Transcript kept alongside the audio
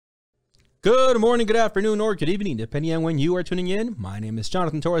Good morning, good afternoon, or good evening, depending on when you are tuning in. My name is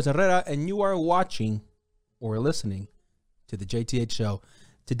Jonathan Torres Herrera, and you are watching or listening to the JTH show.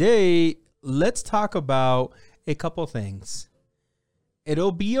 Today, let's talk about a couple things.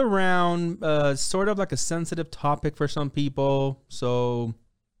 It'll be around sort of like a sensitive topic for some people, so,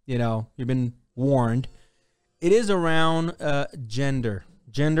 you've been warned. It is around gender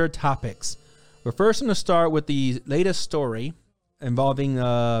topics. We're first going to start with the latest story involving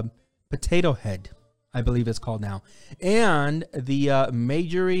Potato Head, I believe it's called now, and the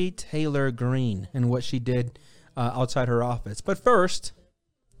Marjorie Taylor Greene and what she did outside her office. But first,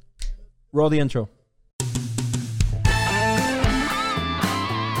 roll the intro.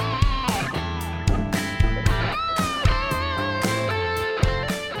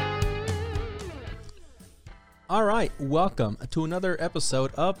 All right, welcome to another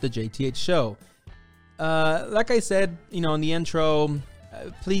episode of the JTH show. Like I said, in the intro,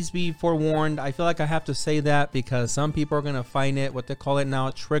 please be forewarned. I feel like I have to say that because some people are going to find it, what they call it now,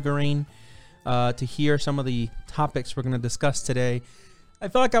 triggering to hear some of the topics we're going to discuss today. I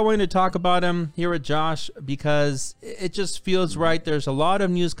feel like I wanted to talk about them here with Josh because it just feels right. There's a lot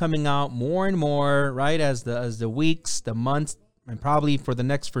of news coming out more and more, right, as the weeks, the months, and probably for the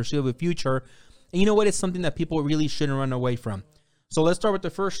next foreseeable future. And you know what? It's something that people really shouldn't run away from. So let's start with the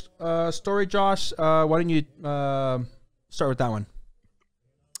first story, Josh. Why don't you start with that one?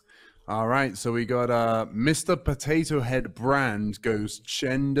 All right, so we got Mr. Potato Head brand goes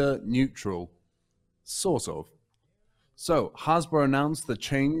gender neutral, sort of. So Hasbro announced the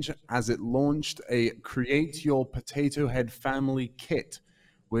change as it launched a Create Your Potato Head Family kit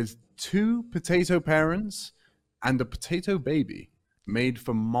with 2 potato parents and a potato baby made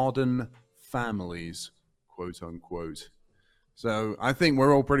for modern families, quote unquote. So I think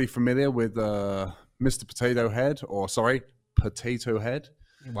we're all pretty familiar with Mr. Potato Head, Potato Head.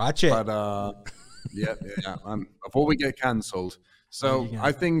 Watch it. But yeah. Before we get cancelled. So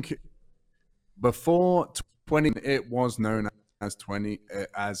I think before 20, it was known as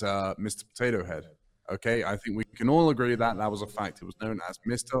Mr. Potato Head. Okay, I think we can all agree that was a fact. It was known as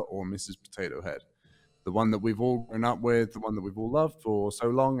Mr. or Mrs. Potato Head. The one that we've all grown up with, the one that we've all loved for so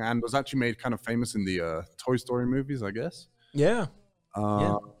long, and was actually made kind of famous in the Toy Story movies, I guess. Yeah.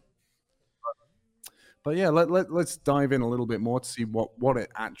 But yeah, let's dive in a little bit more to see what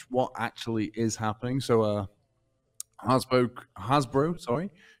actually is happening. So Hasbro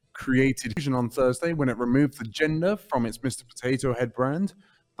created Fusion on Thursday when it removed the gender from its Mr. Potato Head brand,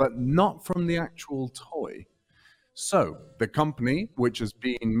 but not from the actual toy. So the company, which has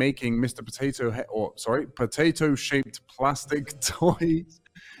been making Mr. Potato-shaped plastic toys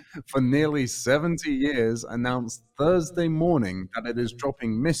for nearly 70 years, announced Thursday morning that it is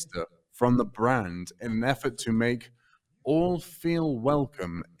dropping Mr. from the brand in an effort to make all feel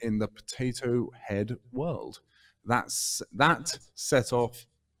welcome in the potato head world. That set off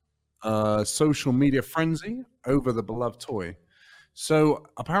a social media frenzy over the beloved toy. So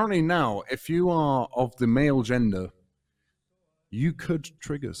apparently now, if you are of the male gender, you could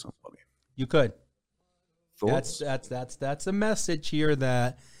trigger somebody. You could. Thoughts? That's a message here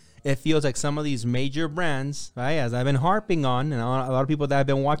that it feels like some of these major brands, right, as I've been harping on, and a lot of people that I've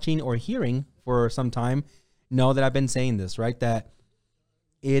been watching or hearing for some time know that I've been saying this, right, that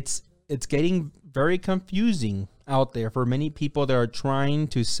it's getting very confusing out there for many people that are trying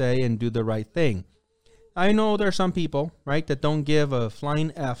to say and do the right thing. I know there are some people, right, that don't give a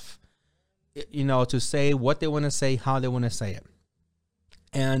flying F, to say what they want to say, how they want to say it.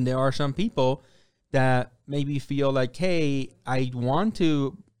 And there are some people that maybe feel like, hey, I want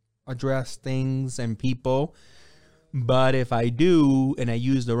to address things and people, but if I do and I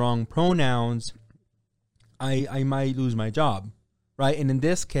use the wrong pronouns, I might lose my job, right? And in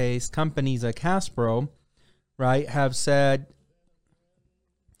this case, companies like Hasbro, right, have said,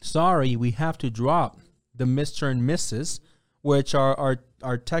 sorry, we have to drop the Mr. and Mrs., which are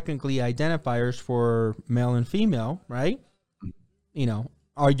technically identifiers for male and female, right?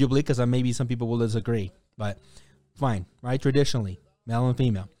 Arguably, because maybe some people will disagree, but fine, right? Traditionally, male and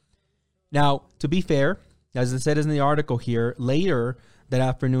female. Now, to be fair, as it said in the article here, later that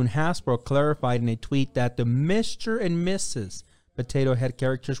afternoon, Hasbro clarified in a tweet that the Mr. and Mrs. Potato Head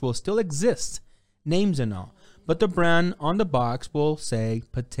characters will still exist, names and all, but the brand on the box will say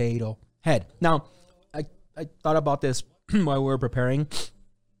Potato Head. Now, I thought about this while we were preparing.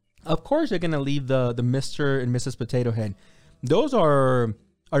 Of course, they're going to leave the Mr. and Mrs. Potato Head. Those are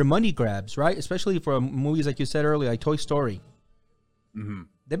money grabs, right? Especially for movies like you said earlier, like Toy Story. Mm-hmm.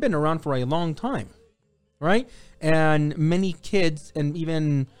 They've been around for a long time, right? And many kids and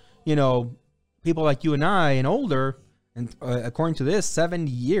even, people like you and I and older and according to this,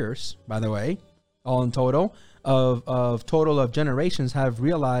 70 years, by the way, all in total of total of generations have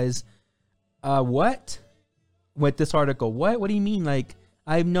realized what with this article. What do you mean? Like,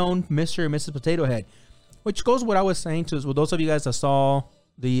 I've known Mr. and Mrs. Potato Head, which goes what I was saying to well, those of you guys that saw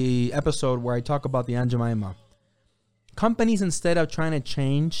the episode where I talk about the Aunt Jemima. Companies, instead of trying to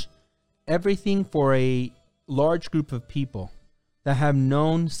change everything for a large group of people that have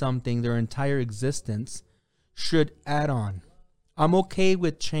known something their entire existence, should add on. I'm okay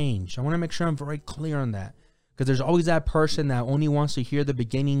with change. I want to make sure I'm very clear on that, because there's always that person that only wants to hear the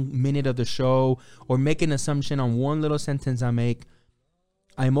beginning minute of the show or make an assumption on one little sentence I make.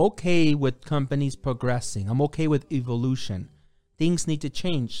 I'm okay with companies progressing. I'm okay with evolution. Things need to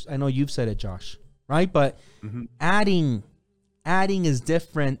change. I know you've said it, Josh, right? But adding is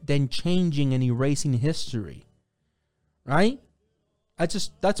different than changing and erasing history, right?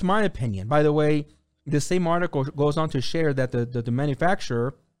 That's my opinion. By the way, the same article goes on to share that the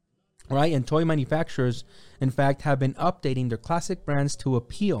manufacturer, right, and toy manufacturers, in fact, have been updating their classic brands to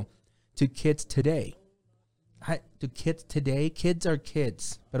appeal to kids today. To kids today? Kids are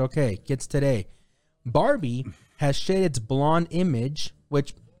kids, but okay, kids today. Barbie has shed its blonde image,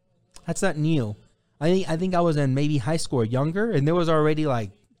 which that's not new. I think I was in maybe high school or younger, and there was already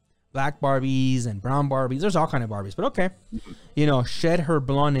like black Barbies and brown Barbies. There's all kind of Barbies, but okay. Shed her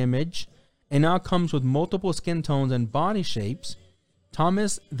blonde image, and now comes with multiple skin tones and body shapes.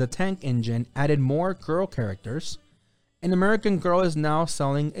 Thomas the Tank Engine added more girl characters. An American Girl is now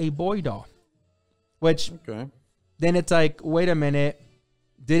selling a boy doll. Which, then it's like, wait a minute.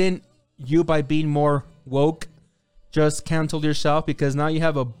 Didn't you, by being more woke, just cancel yourself? Because now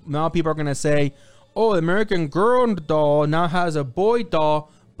now people are going to say, oh, American Girl doll now has a boy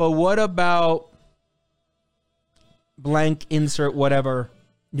doll. But what about blank insert whatever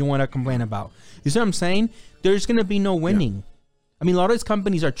you want to complain about? You see what I'm saying? There's going to be no winning. Yeah. I mean, a lot of these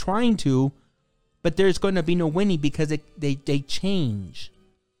companies are trying to, but there's going to be no winning because they change.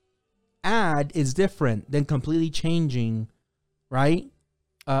 Add is different than completely changing, right?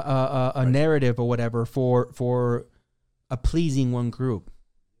 A narrative or whatever for a pleasing one group.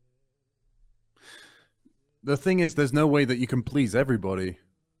 The thing is, there's no way that you can please everybody.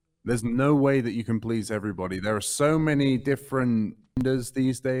 There's no way that you can please everybody. There are so many different genders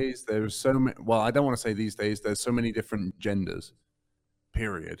these days. There's so many. Well, I don't want to say these days. There's so many different genders.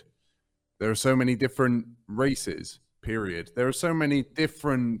 Period. There are so many different races. Period. There are so many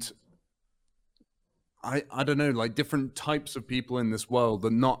different. I don't know, like different types of people in this world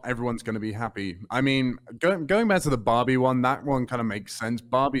that not everyone's going to be happy. I mean, going back to the Barbie one, that one kind of makes sense.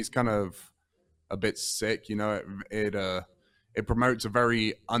 Barbie's kind of a bit sick, it promotes a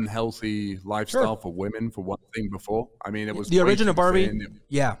very unhealthy lifestyle for women, for one thing. Before, I mean, it was the original Barbie.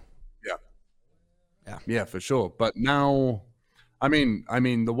 Yeah, for sure. But now, I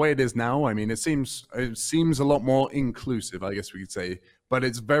mean, the way it is now, I mean, it seems a lot more inclusive, I guess we could say. But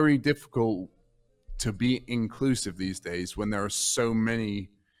it's very difficult to be inclusive these days when there are so many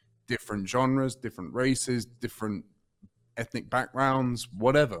different genres, different races, different ethnic backgrounds,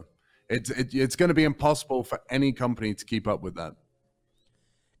 whatever. It's going to be impossible for any company to keep up with that.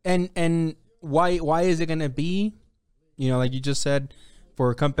 And why is it going to be, like you just said,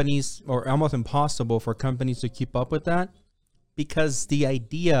 for companies, or almost impossible for companies to keep up with that? Because the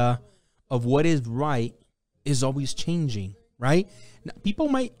idea of what is right is always changing, right? Now, people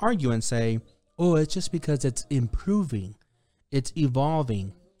might argue and say, oh, it's just because it's improving, it's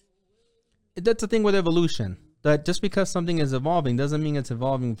evolving. That's the thing with evolution. That just because something is evolving doesn't mean it's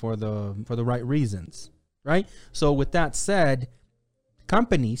evolving for the right reasons, right? So with that said,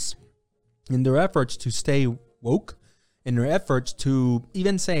 companies, in their efforts to stay woke, in their efforts to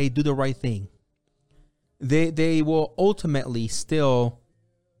even say do the right thing, they will ultimately still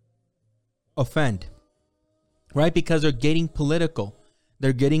offend, right? Because they're getting political.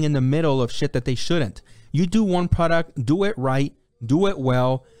 They're getting in the middle of shit that they shouldn't. You do one product, do it right, do it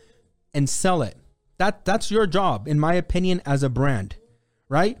well, and sell it. That's your job, in my opinion, as a brand,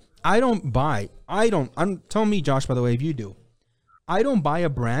 right? I'm tell me, Josh, by the way, if you do. I don't buy a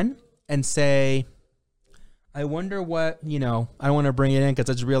brand and say, I wonder what, I don't want to bring it in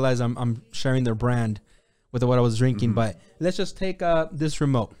because I just realized I'm sharing their brand with what I was drinking. But let's just take this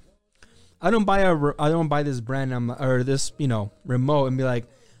remote. I don't buy this brand or this, remote and be like,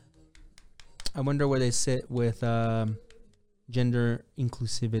 I wonder where they sit with gender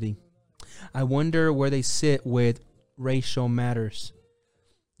inclusivity. I wonder where they sit with racial matters.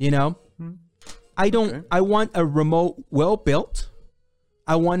 I don't. Okay. I want a remote well built.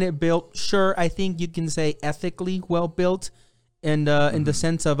 I want it built. Sure, I think you can say ethically well built, and in the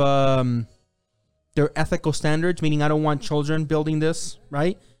sense of their ethical standards, meaning I don't want children building this,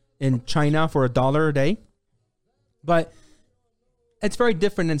 right, in China for $1 a day. But it's very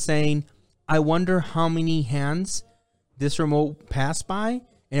different than saying, I wonder how many hands this remote passed by,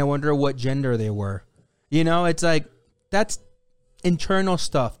 and I wonder what gender they were. You know, it's like, that's internal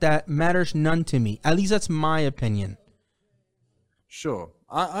stuff that matters none to me. At least that's my opinion. Sure.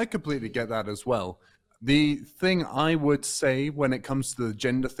 I completely get that as well. The thing I would say when it comes to the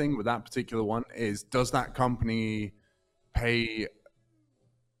gender thing with that particular one is, does that company pay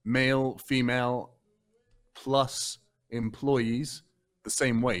male, female, plus employees the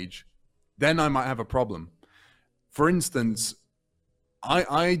same wage? Then I might have a problem. For instance,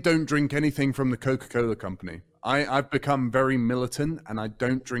 I don't drink anything from the Coca-Cola company. I've become very militant, and I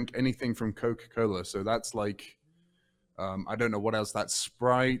don't drink anything from Coca-Cola. So that's like, I don't know what else. That's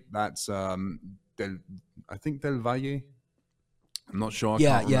Sprite. That's I think Del Valle. I'm not sure. I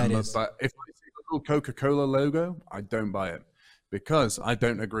can't remember. It is. But if I see the little Coca-Cola logo, I don't buy it because I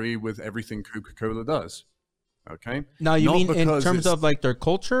don't agree with everything Coca-Cola does. Okay. Now, you mean in terms of like their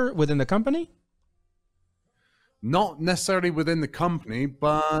culture within the company? Not necessarily within the company,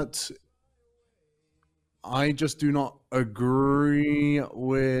 but I just do not agree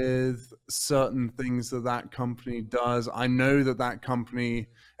with certain things that company does. I know that company,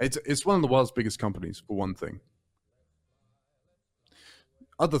 it's one of the world's biggest companies, for one thing.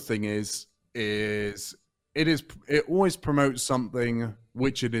 Other thing is it always promotes something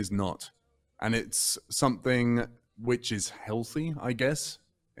which it is not. And it's something which is healthy, I guess.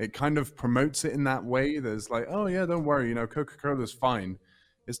 It kind of promotes it in that way. There's like, oh yeah, don't worry, you know, Coca-Cola's fine.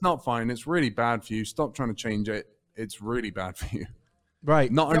 It's not fine. It's really bad for you. Stop trying to change it. It's really bad for you.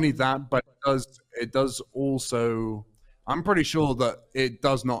 Right. Not only that, but it does also, I'm pretty sure that it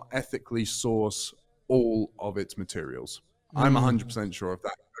does not ethically source all of its materials. I'm 100% sure of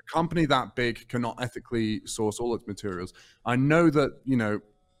that. A company that big cannot ethically source all its materials. I know that, you know,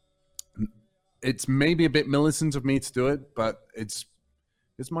 it's maybe a bit militant of me to do it, but it's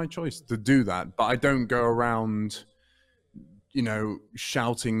my choice to do that. But I don't go around, you know,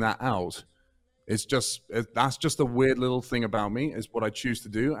 shouting that out. It's just, that's just a weird little thing about me, is what I choose to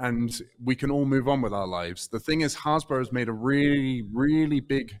do. And we can all move on with our lives. The thing is, Hasbro has made a really, really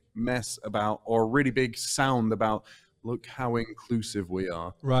big mess about, or a really big sound about, look how inclusive we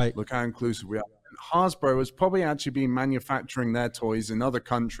are. Right. Look how inclusive we are. And Hasbro has probably actually been manufacturing their toys in other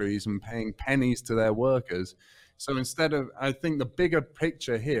countries and paying pennies to their workers. So instead of, I think the bigger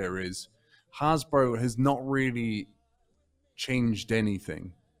picture here is Hasbro has not really changed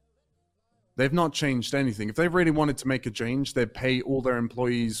anything. They've not changed anything. If they really wanted to make a change, they'd pay all their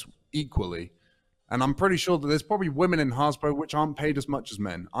employees equally. And I'm pretty sure that there's probably women in Hasbro which aren't paid as much as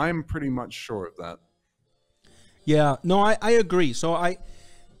men. I'm pretty much sure of that. Yeah, no, I agree. So let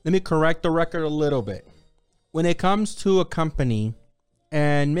me correct the record a little bit. When it comes to a company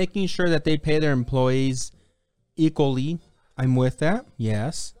and making sure that they pay their employees equally, I'm with that.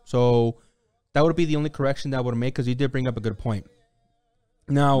 Yes. So that would be the only correction that I would make, because you did bring up a good point.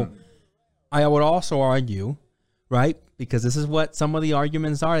 Now, I would also argue, right, because this is what some of the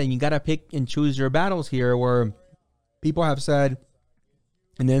arguments are, and you got to pick and choose your battles here, where people have said,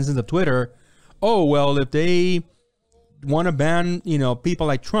 in the instance of Twitter, oh, well, if they want to ban, you know, people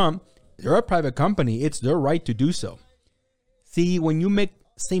like Trump, they're a private company. It's their right to do so. See, when you make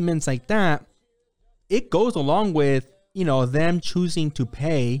statements like that, it goes along with, you know, them choosing to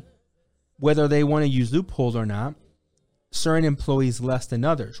pay, whether they want to use loopholes or not, certain employees less than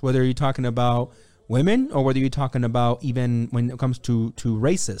others, whether you're talking about women or whether you're talking about even when it comes to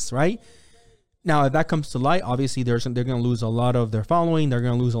racists, right? Now, if that comes to light, obviously they're going to lose a lot of their following. They're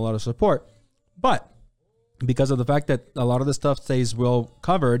going to lose a lot of support. But because of the fact that a lot of the stuff stays well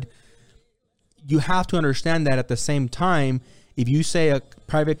covered, you have to understand that at the same time, if you say a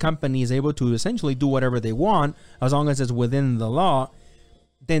private company is able to essentially do whatever they want, as long as it's within the law,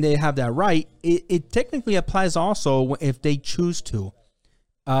 then they have that right. It technically applies also if they choose to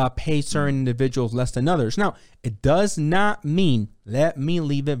pay certain individuals less than others. Now, it does not mean, let me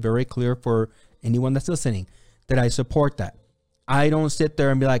leave it very clear for anyone that's listening, that I support that. I don't sit there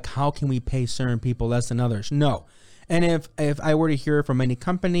and be like, how can we pay certain people less than others? No. And if I were to hear from any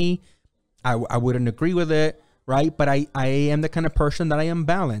company, I wouldn't agree with it, right? But I am the kind of person that I am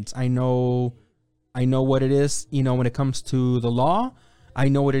balanced. I know what it is, you know, when it comes to the law. I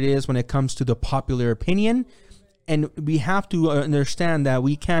know what it is when it comes to the popular opinion. And we have to understand that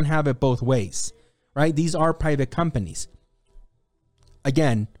we can't have it both ways, right? These are private companies.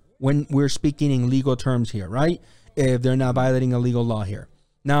 Again, when we're speaking in legal terms here, right? If they're not violating a legal law here.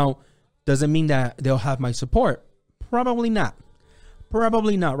 Now, does it mean that they'll have my support? Probably not.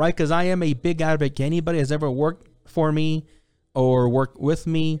 Probably not, right? Because I am a big advocate. Anybody has ever worked for me or worked with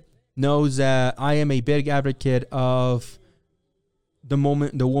me knows that I am a big advocate of the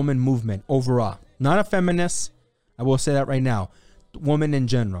woman movement overall. Not a feminist. I will say that right now. Women in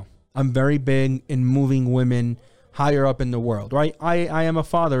general. I'm very big in moving women higher up in the world, right? I am a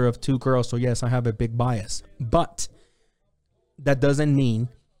father of 2 girls, so yes, I have a big bias. But that doesn't mean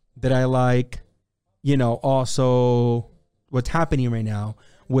that I like, also what's happening right now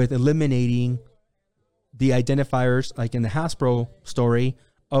with eliminating the identifiers, like in the Hasbro story,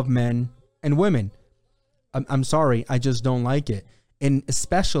 of men and women. I'm sorry, I just don't like it. And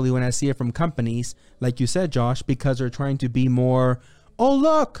especially when I see it from companies, like you said, Josh, because they're trying to be more, oh,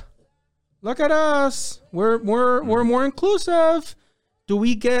 look at us. We're more inclusive. Do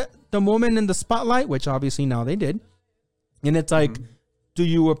we get the woman in the spotlight? Which obviously now they did. And it's like, do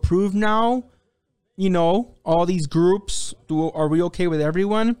you approve now? All these groups, are we okay with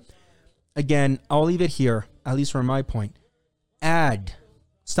everyone? Again, I'll leave it here, at least from my point. Add.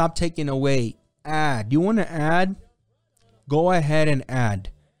 Stop taking away. Add. You want to add? Go ahead and add.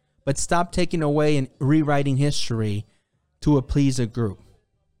 But stop taking away and rewriting history to please a group.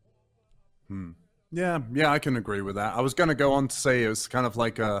 Yeah, I can agree with that. I was going to go on to say it was kind of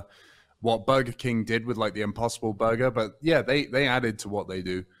like what Burger King did with like the Impossible Burger, but yeah, they added to what they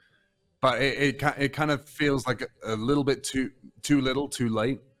do. But it kind of feels like a little bit too little, too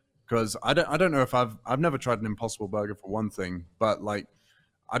late. Because I don't know if I've never tried an Impossible Burger for one thing, but like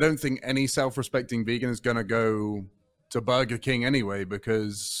I don't think any self-respecting vegan is gonna go to Burger King anyway,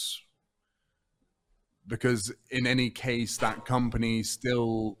 because in any case that company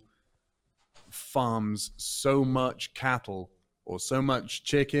still farms so much cattle or so much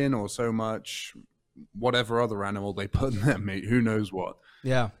chicken or so much whatever other animal they put in their meat, who knows what.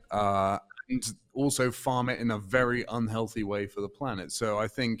 Yeah. And also farm it in a very unhealthy way for the planet. So I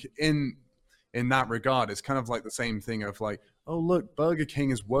think in that regard, it's kind of like the same thing of like, oh, look, Burger King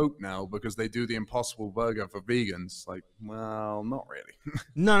is woke now because they do the Impossible Burger for vegans. Like, well, not really.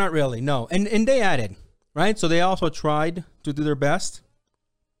 No, not really. No. And they added, right? So they also tried to do their best.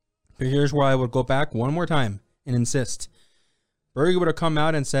 But here's where I would go back one more time and insist. Burger would have come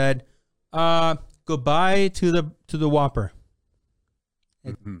out and said, goodbye to the Whopper.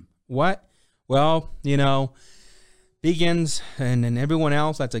 What? Well, vegans and everyone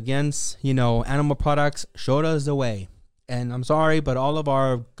else that's against, animal products showed us the way. And I'm sorry, but all of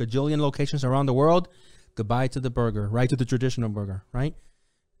our gajillion locations around the world, goodbye to the burger, right? To the traditional burger, right?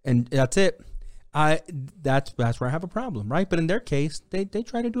 And that's it. That's where I have a problem, right? But in their case, they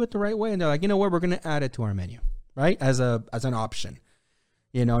try to do it the right way. And they're like, you know what? We're going to add it to our menu, right? As an option,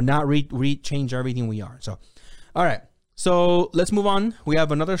 not change everything we are. So, all right. So let's move on. We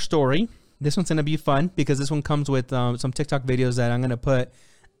have another story. This one's going to be fun because this one comes with some TikTok videos that I'm going to put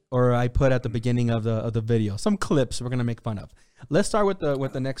at the beginning of the video. Some clips we're going to make fun of. Let's start with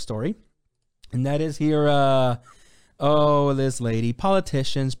the next story. And that is here. This lady,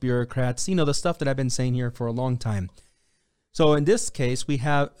 politicians, bureaucrats, the stuff that I've been saying here for a long time. So in this case, we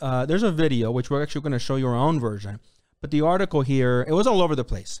have, there's a video, which we're actually going to show you our own version. But the article here, it was all over the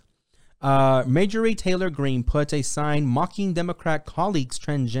place. Marjorie Taylor Greene puts a sign mocking Democrat colleagues'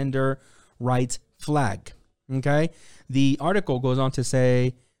 transgender rights flag. Okay. The article goes on to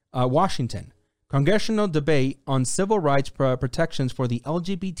say, Washington, congressional debate on civil rights protections for the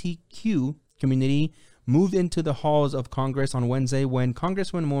LGBTQ community moved into the halls of Congress on Wednesday when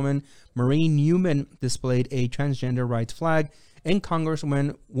Congresswoman Marie Newman displayed a transgender rights flag and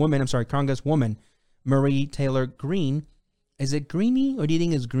Congresswoman Marie Taylor Greene. Is it Greenie or do you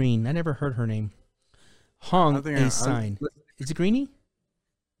think it's Green? I never heard her name. Hung a sign. Is it Greenie?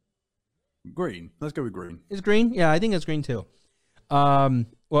 Green. Let's go with green. Is green? Yeah, I think it's green too. Well,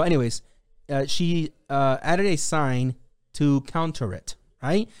 anyways, she added a sign to counter it,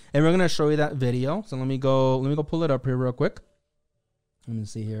 right? And we're gonna show you that video. So let me go pull it up here real quick. Let me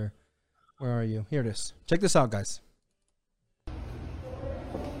see here. Where are you? Here it is. Check this out, guys.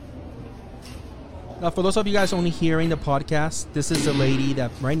 Now, for those of you guys only hearing the podcast, this is the lady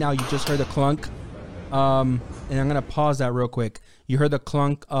that right now you just heard the clunk. And I'm going to pause that real quick. You heard the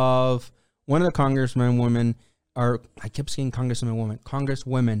clunk of one of the congresswomen, or I kept saying congresswomen. Congress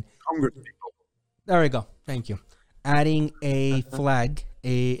people. There we go. Thank you. Adding a flag,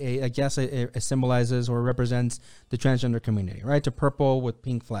 I guess it symbolizes or represents the transgender community, right? The purple with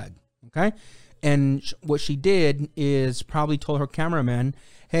pink flag. Okay. And what she did is probably told her cameraman,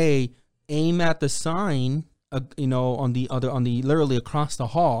 hey, aim at the sign, on the literally across the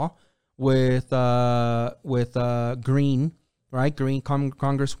hall with Green, right? Green,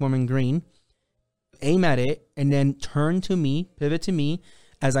 Congresswoman Green, aim at it and then turn to me, pivot to me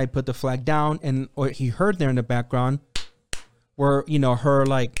as I put the flag down. And or he heard there in the background where, you know, her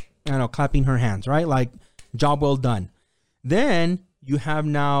like, I don't know, clapping her hands, right? Like, job well done. Then you have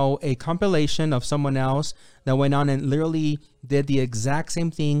now a compilation of someone else that went on and literally did the exact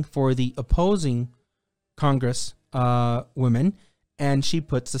same thing for the opposing Congress women. And she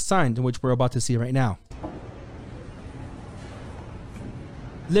puts the sign, which we're about to see right now.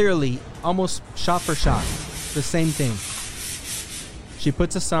 Literally, almost shot for shot, the same thing. She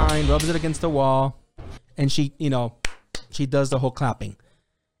puts a sign, rubs it against the wall, and she, you know, she does the whole clapping.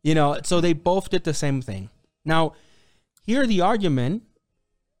 You know, so they both did the same thing. Now, here the argument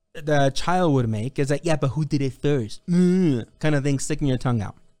the child would make is that, yeah, but who did it first? Kind of thing, sticking your tongue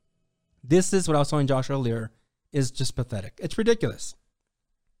out. This is what I was telling Josh earlier, is just pathetic. It's ridiculous.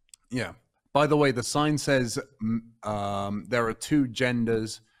 Yeah. By the way, the sign says there are two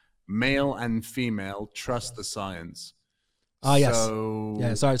genders, male and female. Trust the science. Oh, yes. So,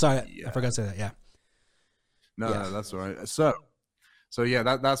 yeah, sorry. Yeah. I forgot to say that, yeah. No, that's all right. So yeah,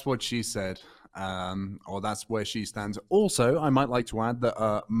 that's what she said. Or that's where she stands. Also, I might like to add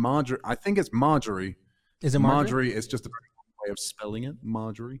that Marjorie, I think it's Marjorie. Is it Marjorie? Marjorie is just a way of spelling it,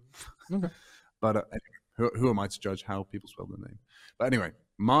 Marjorie. Okay. But anyway, who am I to judge how people spell their name? But anyway,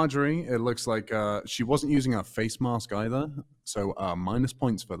 Marjorie, it looks like she wasn't using a face mask either, so minus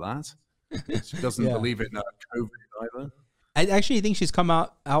points for that. She doesn't believe in COVID either. I actually think she's come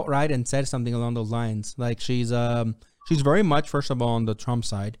out outright and said something along those lines. Like she's very much, first of all, on the Trump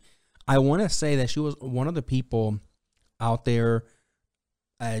side. I want to say that she was one of the people out there,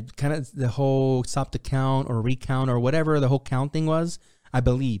 kind of the whole stop the count or recount or whatever the whole count thing was. I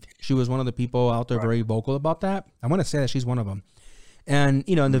believe she was one of the people out there very vocal about that. I want to say that she's one of them. And,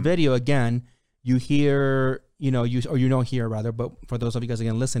 you know, in the video, again, you hear, you don't hear rather, but for those of you guys,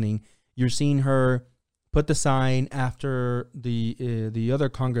 again, listening, you're seeing her put the sign after the other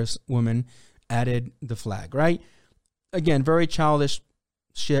Congresswoman added the flag, right? Again, very childish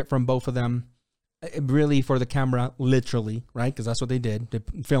shit from both of them, really for the camera, literally, right? Because that's what they did. They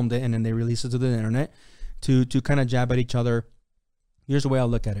filmed it and then they released it to the internet to kind of jab at each other. Here's the way I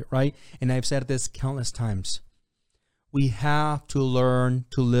look at it, right? And I've said this countless times. We have to learn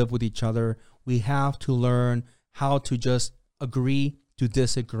to live with each other. We have to learn how to just agree to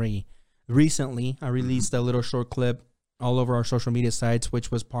disagree. Recently, I released a little short clip all over our social media sites,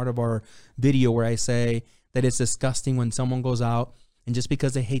 which was part of our video where I say that it's disgusting when someone goes out and just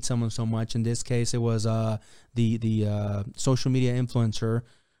because they hate someone so much, in this case, it was the social media influencer,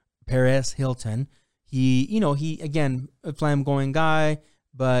 Perez Hilton. He again, a flamboyant guy,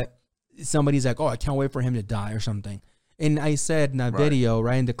 but somebody's like, oh, I can't wait for him to die or something. And I said in that video,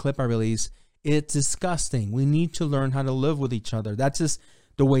 right, in the clip I released, it's disgusting. We need to learn how to live with each other. That's just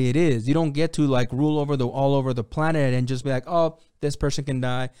the way it is. You don't get to like rule all over the planet and just be like, oh, this person can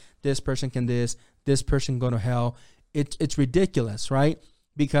die, this person can this person go to hell. It's ridiculous, right?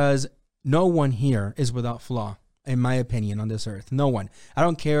 Because no one here is without flaw, in my opinion, on this earth. No one. I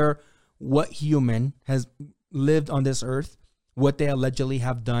don't care what human has lived on this earth, what they allegedly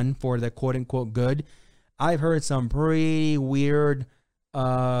have done for the quote unquote good. I've heard some pretty weird,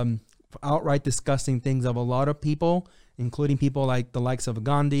 outright disgusting things of a lot of people, including people like the likes of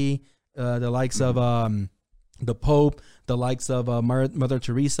Gandhi, the likes of the Pope, the likes of Mother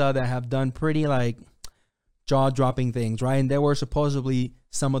Teresa, that have done pretty like jaw-dropping things, right? And they were supposedly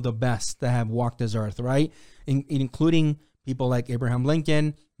some of the best that have walked this earth, right? Including people like Abraham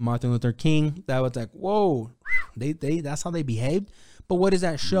Lincoln, Martin Luther King. That was like, whoa, they that's how they behaved. But what does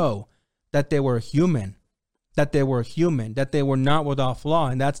that show? That they were human. That they were human, that they were not without flaw.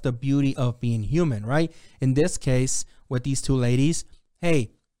 And that's the beauty of being human, right? In this case, with these two ladies,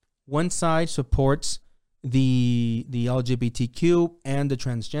 hey, one side supports the LGBTQ and the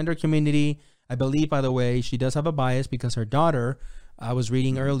transgender community. I believe, by the way, she does have a bias because her daughter, I was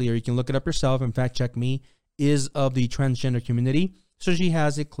reading earlier, you can look it up yourself and fact check me, is of the transgender community. So she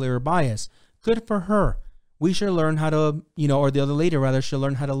has a clear bias. Good for her. We should learn how to, or the other lady rather, should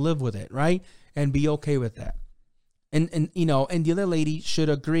learn how to live with it, right? And be okay with that. And the other lady should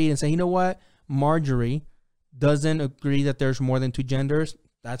agree and say, you know what? Marjorie doesn't agree that there's more than two genders.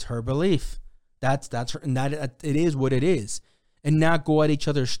 That's her belief. That's her, and that it is what it is. And not go at each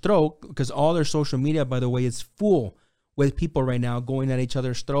other's throat, because all their social media, by the way, is full with people right now going at each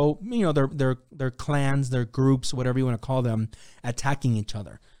other's throat. Their clans, their groups, whatever you want to call them, attacking each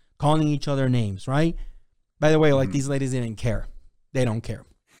other, calling each other names, right? By the way, like these ladies didn't care. They don't care.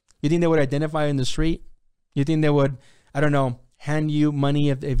 You think they would identify in the street? You think they would, I don't know, hand you money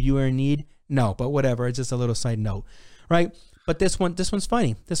if you were in need? No, but whatever. It's just a little side note, right? But this one's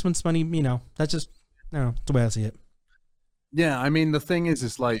funny. This one's funny. That's just No, that's the way I see it. Yeah, I mean, the thing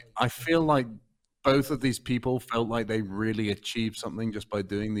is like, I feel like both of these people felt like they really achieved something just by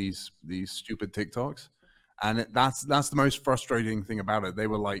doing these stupid TikToks. And that's the most frustrating thing about it. They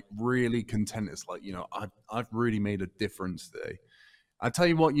were like really content. It's like, I've really made a difference today. I tell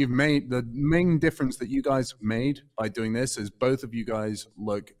you what, you've made the main difference that you guys have made by doing this is both of you guys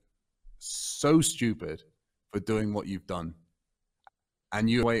look so stupid for doing what you've done. And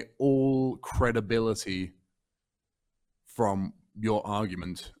you away all credibility from your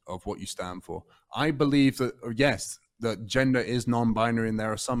argument of what you stand for. I believe that, yes, that gender is non-binary and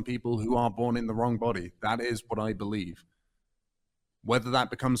there are some people who are born in the wrong body. That is what I believe. Whether that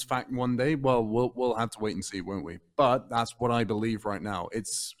becomes fact one day, well, we'll have to wait and see, won't we? But that's what I believe right now.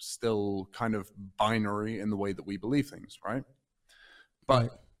 It's still kind of binary in the way that we believe things, right? But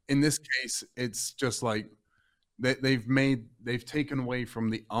Right. in this case, it's just like they've taken away from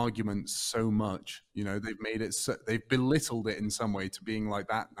the argument so much. They've made it they've belittled it in some way to being like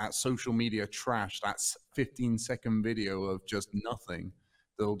that social media trash, that's 15-second video of just nothing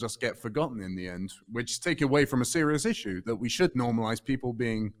that'll just get forgotten in the end, which take away from a serious issue that we should normalize people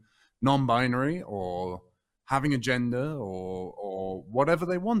being non-binary or having a gender or whatever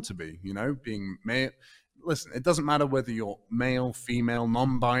they want to be, being male. Listen, it doesn't matter whether you're male, female,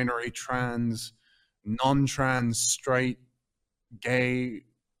 non-binary, trans, non-trans, straight, gay,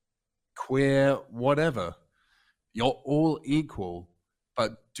 queer, whatever. You're all equal,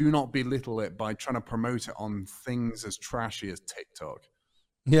 but do not belittle it by trying to promote it on things as trashy as TikTok.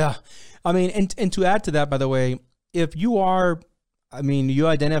 Yeah. I mean, and to add to that, by the way, if you are, I mean, you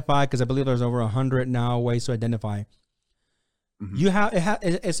identify, because I believe there's over 100 now ways to identify. Mm-hmm. You have,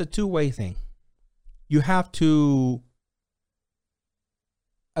 it's a two-way thing. You have to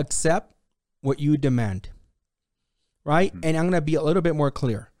accept what you demand, right? Mm-hmm. And I'm going to be a little bit more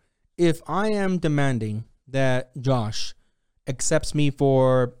clear. If I am demanding that Josh accepts me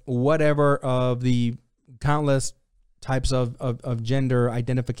for whatever of the countless types of gender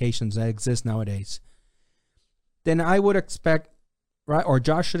identifications that exist nowadays, then I would expect, right, or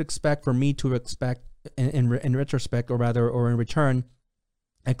Josh should expect for me to expect in retrospect, or in return,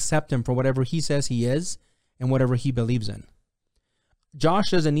 accept him for whatever he says he is and whatever he believes in. Josh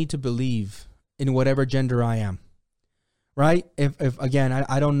doesn't need to believe in whatever gender I am, right? If again,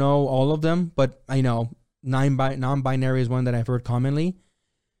 I don't know all of them, but I know non-binary is one that I've heard commonly.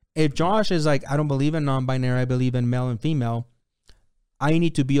 If Josh is like, I don't believe in non-binary, I believe in male and female, I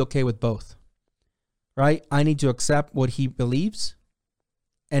need to be okay with both, right? I need to accept what he believes,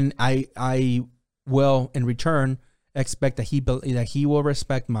 and I will, in return, expect that he will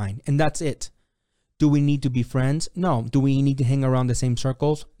respect mine, and that's it. Do we need to be friends? No. Do we need to hang around the same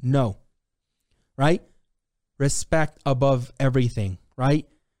circles? No. Right? Respect above everything, right?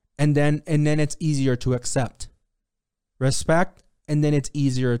 And then it's easier to accept. Respect, and then it's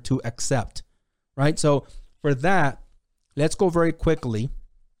easier to accept, right? So for that, let's go very quickly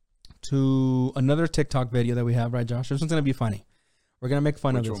to another TikTok video that we have, right, Josh? This one's going to be funny. We're going to make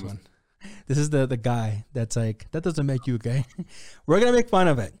fun of this one. This is the guy that's like, that doesn't make you gay. We're going to make fun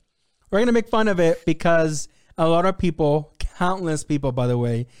of it. We're going to make fun of it because a lot of people, countless people, by the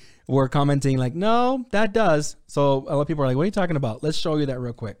way, were commenting like, no, that does. So a lot of people are like, what are you talking about? Let's show you that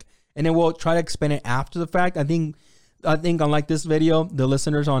real quick. And then we'll try to explain it after the fact. I think unlike this video, the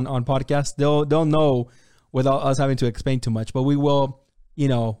listeners on podcasts, they'll know without us having to explain too much, but we will,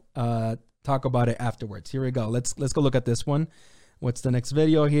 talk about it afterwards. Here we go. Let's go look at this one. What's the next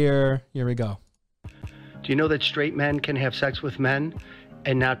video here? Here we go. Do you know that straight men can have sex with men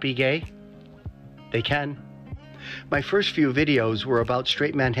and not be gay? They can. My first few videos were about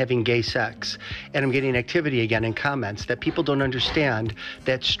straight men having gay sex, and I'm getting activity again in comments that people don't understand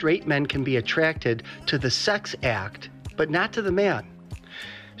that straight men can be attracted to the sex act, but not to the man.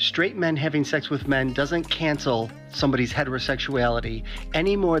 Straight men having sex with men doesn't cancel somebody's heterosexuality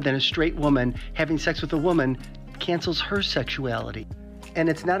any more than a straight woman having sex with a woman cancels her sexuality. And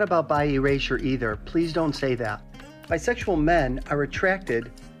it's not about bi erasure either. Please don't say that. Bisexual men are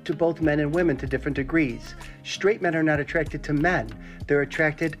attracted to both men and women to different degrees. Straight men are not attracted to men. They're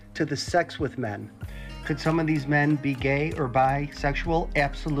attracted to the sex with men. Could some of these men be gay or bisexual?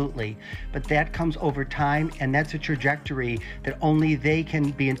 Absolutely. But that comes over time, and that's a trajectory that only they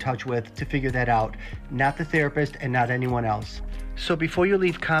can be in touch with to figure that out, not the therapist and not anyone else. So before you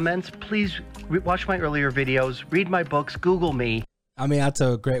leave comments, please watch my earlier videos, read my books, Google me. I mean, that's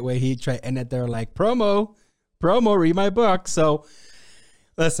a great way. He tried, and they're like, promo, read my book. So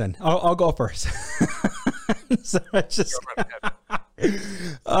listen, I'll go first. So it's just,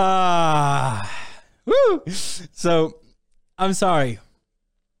 woo. So I'm sorry.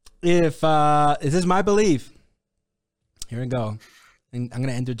 if this is my belief, here we go. And I'm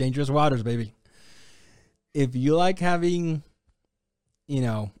gonna enter dangerous waters, baby. If you like having,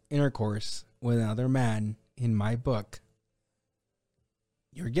 intercourse with another man, in my book,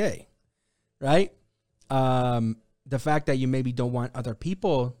 you're gay, right? The fact that you maybe don't want other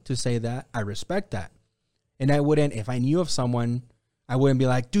people to say that, I respect that. And I wouldn't, if I knew of someone, I wouldn't be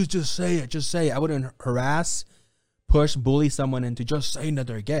like, dude, just say it, just say it. I wouldn't harass, push, bully someone into just saying that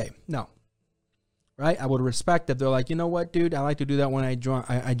they're gay. No. Right? I would respect if they're like, you know what, dude, I like to do that when I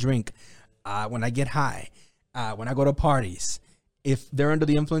drink, when I get high, when I go to parties, if they're under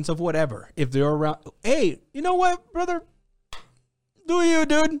the influence of whatever, if they're around, hey, you know what, brother? Do you,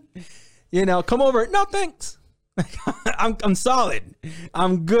 dude? Come over. No, thanks. I'm solid.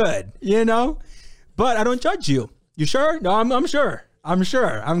 I'm good, but I don't judge you. You sure? No, I'm sure. I'm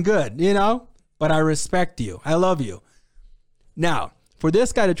sure. I'm good, but I respect you. I love you. Now, for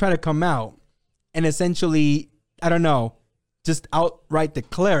this guy to try to come out and essentially, I don't know, just outright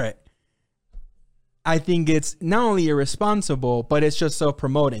declare it, I think it's not only irresponsible, but it's just so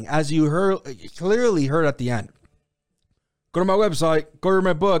promoting. As you clearly heard at the end. Go to my website, go to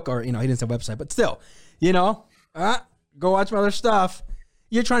my book, or, he didn't say website, but still, go watch my other stuff.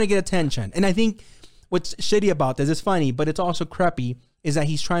 You're trying to get attention. And I think what's shitty about this is funny, but it's also crappy, is that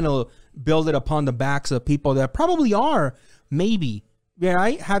he's trying to build it upon the backs of people that probably are, maybe,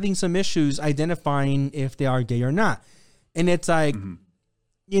 right, having some issues identifying if they are gay or not. And it's like,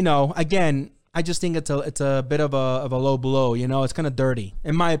 again, I just think it's a bit of a low blow, it's kind of dirty,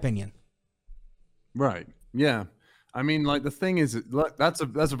 in my opinion. Right. Yeah. I mean, like, the thing is, that's a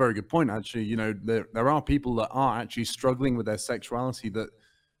very good point, actually. There are people that are actually struggling with their sexuality that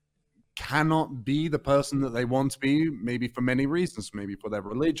cannot be the person that they want to be, maybe for many reasons, maybe for their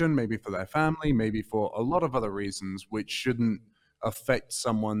religion, maybe for their family, maybe for a lot of other reasons, which shouldn't affect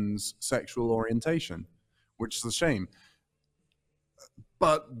someone's sexual orientation, which is a shame.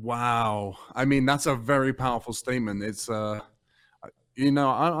 But wow, I mean, that's a very powerful statement. It's, I'm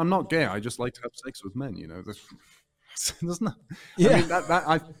not gay. I just like to have sex with men, There's not, yeah.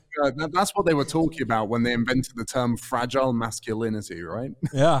 I mean, that's what they were talking about when they invented the term fragile masculinity, right?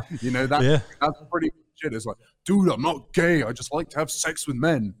 Yeah. That's pretty shit. It's like, dude, I'm not gay. I just like to have sex with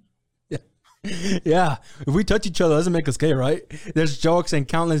men. Yeah. If we touch each other, it doesn't make us gay, right? There's jokes and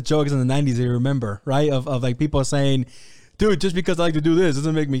countless jokes in the 90s that you remember, right? Of like people saying, dude, just because I like to do this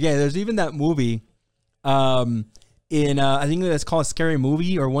doesn't make me gay. There's even that movie, I think it's called Scary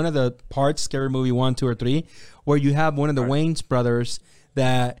Movie, or one of the parts, Scary Movie 1, 2, or 3, where you have one of the Wayans brothers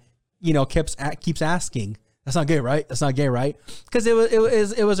that, keeps asking, that's not gay, right? That's not gay, right? Because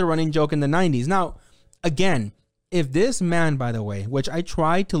it was a running joke in the 90s. Now, again, if this man, by the way, which I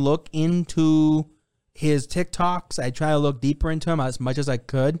tried to look into his TikToks, I try to look deeper into him as much as I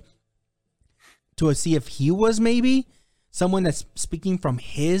could to see if he was maybe someone that's speaking from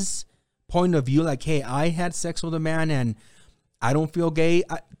his point of view, like, hey, I had sex with a man and I don't feel gay,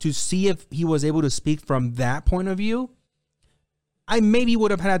 to see if he was able to speak from that point of view, I maybe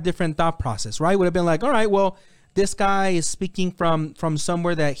would have had a different thought process, right? Would have been like, all right, well, this guy is speaking from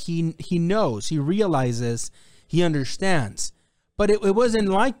somewhere that he knows, he realizes, he understands. But it wasn't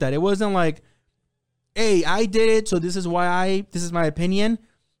like that. It wasn't like, hey, I did it, so this is my opinion.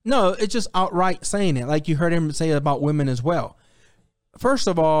 No, it's just outright saying it, like you heard him say about women as well. First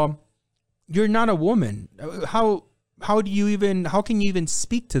of all, you're not a woman. How can you even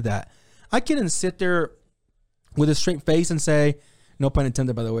speak to that? I couldn't sit there with a straight face and say, no pun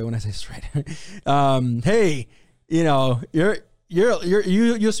intended, by the way, when I say straight. Hey,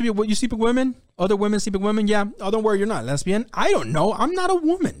 you sleep with women? Other women sleep with women? Yeah. Oh, don't worry, you're not lesbian. I don't know. I'm not a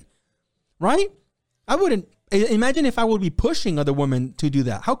woman, right? I wouldn't imagine if I would be pushing other women to do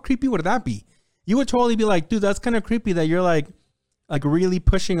that. How creepy would that be? You would totally be like, dude, that's kind of creepy that you're like really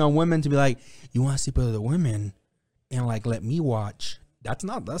pushing on women to be like, you want to sleep with other women and like let me watch. That's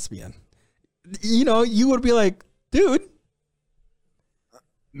not lesbian. You would be like, dude.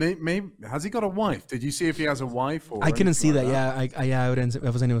 Maybe has he got a wife? Did you see if he has a wife? Or I couldn't see like that. Yeah, I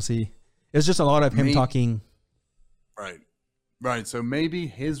wasn't able to see. It's just a lot of him talking. Right. So maybe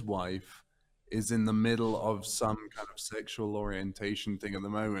his wife is in the middle of some kind of sexual orientation thing at the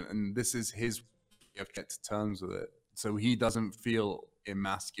moment, and this is his way of getting to terms with it, so he doesn't feel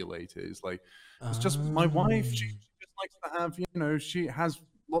emasculated. It's like, it's just my wife. She just likes to have, she has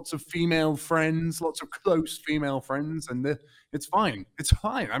lots of female friends, lots of close female friends, and it's fine. It's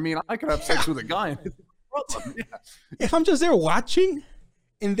fine. I mean, I could have sex with a guy. And it's no problem. Yeah. If I'm just there watching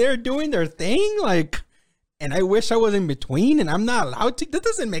and they're doing their thing, like, and I wish I was in between and I'm not allowed to, that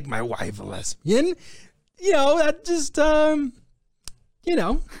doesn't make my wife a lesbian. That just, you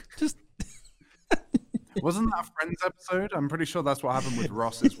know, just Wasn't that a Friends episode? I'm pretty sure that's what happened with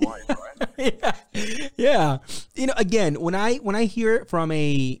Ross's wife, right? yeah. You know, again, when I hear it from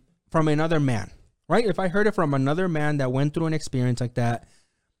another man, right? If I heard it from another man that went through an experience like that,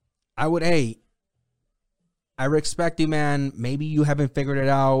 I would, hey, I respect you, man. Maybe you haven't figured it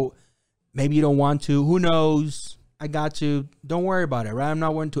out. Maybe you don't want to. Who knows? I got you. Don't worry about it, right? I'm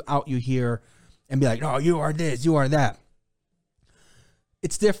not going to out you here and be like, no, you are this, you are that.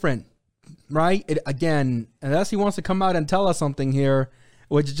 It's different, right? Again, unless he wants to come out and tell us something here,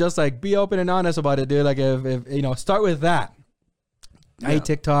 which is just like, be open and honest about it, dude. Like, if you know, start with that. Yeah. Hey,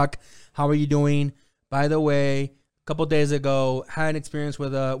 TikTok, how are you doing? By the way, a couple days ago, had an experience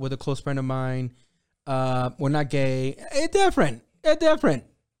with a close friend of mine. We're not gay. It's different. It's different.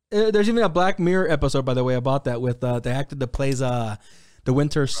 There's even a Black Mirror episode, by the way, about that with the actor that plays the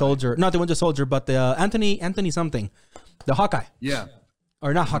Winter Soldier. Not the Winter Soldier, but the Anthony something. The Hawkeye. Yeah.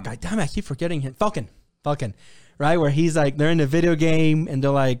 Or not Hawkeye. Damn it, I keep forgetting him. Falcon. Right? Where he's like, they're in the video game and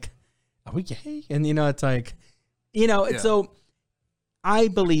they're like, are we gay? And, you know, it's like, you know, it's so I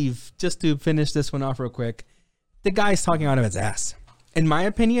believe, just to finish this one off real quick, the guy's talking out of his ass. In my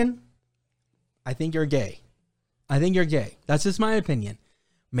opinion, I think you're gay. That's just my opinion.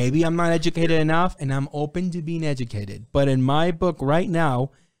 Maybe I'm not educated enough and I'm open to being educated. But in my book right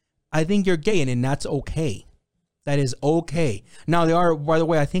now, I think you're gay and that's okay. That is okay. Now, there are, by the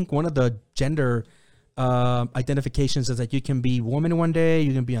way, I think one of the gender identifications is that you can be woman one day,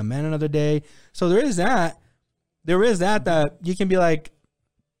 you can be a man another day. So there is that you can be like,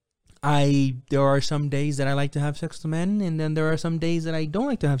 there are some days that I like to have sex with men, and then there are some days that I don't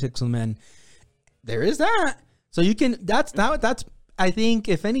like to have sex with men. There is that. So you can, that's, I think,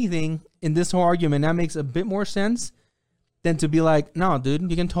 if anything, in this whole argument, that makes a bit more sense than to be like, no, dude,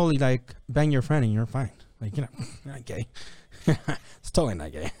 you can totally like bang your friend and you're fine. Like, you know, not gay. It's totally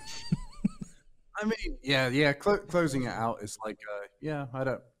not gay. I mean, yeah. Closing it out is like,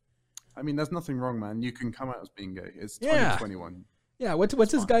 I mean, there's nothing wrong, man. You can come out as being gay. It's 2021. Yeah.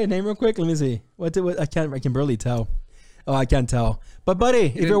 What's this guy's name real quick? Let me see. I can barely tell. Oh, I can't tell. But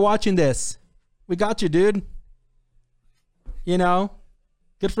buddy, if you're watching this, we got you, dude. You know,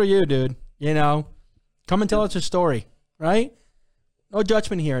 good for you, dude. You know, come and tell us your story, right? No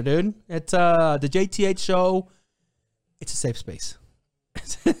judgment here, dude. It's the JTH show. It's a safe space.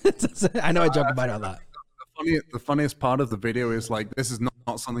 I know I joke about it a lot. The funniest part of the video is like, this is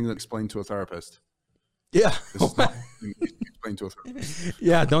not something that's explained to a therapist. Yeah. This is not something you explain to a therapist.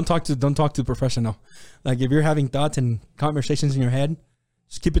 Yeah, don't talk to a professional. Like, if you're having thoughts and conversations in your head,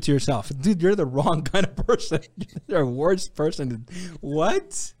 just keep it to yourself. Dude, you're the wrong kind of person. You're the worst person.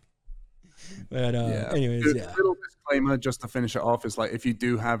 What? But anyways, A little disclaimer just to finish it off is like, if you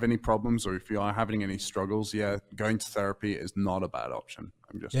do have any problems or if you are having any struggles, going to therapy is not a bad option.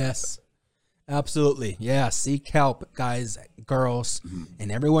 Yes, absolutely. Yeah, seek help, guys, girls,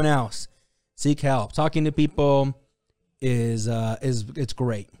 and everyone else. Seek help. Talking to people is it's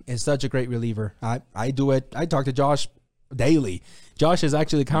great. It's such a great reliever. I do it. I talk to Josh daily. Josh is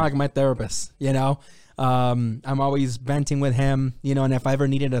actually kind of like my therapist, you know. I'm always venting with him, you know, and if I ever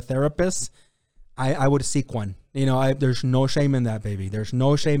needed a therapist, I would seek one. You know, there's no shame in that, baby. There's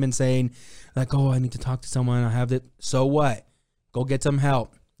no shame in saying like, oh, I need to talk to someone. I have it. So what? Go get some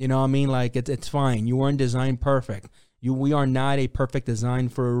help. You know what I mean? Like, it's fine. You weren't designed perfect. We are not a perfect design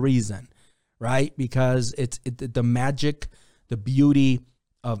for a reason, right? Because the magic, the beauty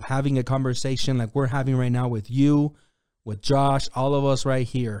of having a conversation like we're having right now with you, with Josh, all of us right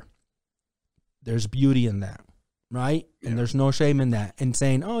here. There's beauty in that, right? Yeah. And there's no shame in that. And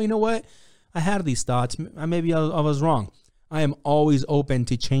saying, oh, you know what? I had these thoughts. Maybe I was wrong. I am always open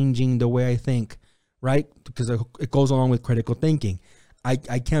to changing the way I think, right? Because it goes along with critical thinking. I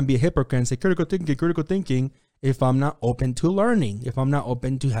can't be a hypocrite and say critical thinking if I'm not open to learning, if I'm not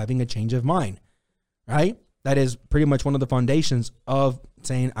open to having a change of mind, right? That is pretty much one of the foundations of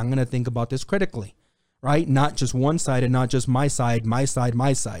saying, I'm going to think about this critically, right? Not just one side and not just my side.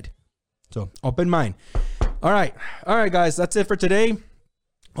 So open mind. All right, guys, that's it for today.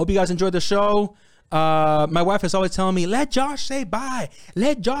 Hope you guys enjoyed the show. My wife is always telling me, let Josh say bye.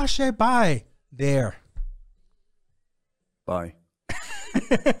 There. Bye.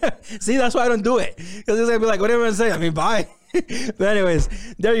 See, that's why I don't do it. Because it's going to be like, whatever I say, I mean, bye. But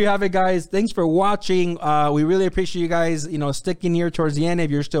anyways, there you have it, guys. Thanks for watching. We really appreciate you guys, you know, sticking here towards the end.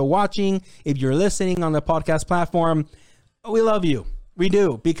 If you're still watching, if you're listening on the podcast platform, we love you. We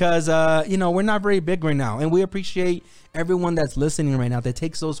do, because, you know, we're not very big right now. And we appreciate everyone that's listening right now that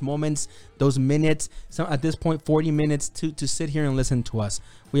takes those moments, those minutes, so at this point, 40 minutes to sit here and listen to us.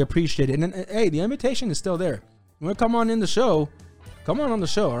 We appreciate it. And hey, the invitation is still there. You want to come on in the show, come on the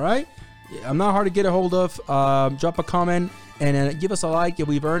show, all right? I'm not hard to get a hold of. Drop a comment and give us a like if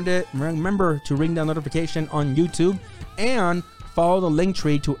we've earned it. Remember to ring that notification on YouTube and follow the link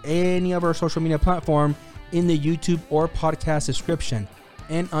tree to any of our social media platform in the YouTube or podcast description.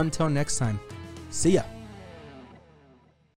 And until next time, see ya.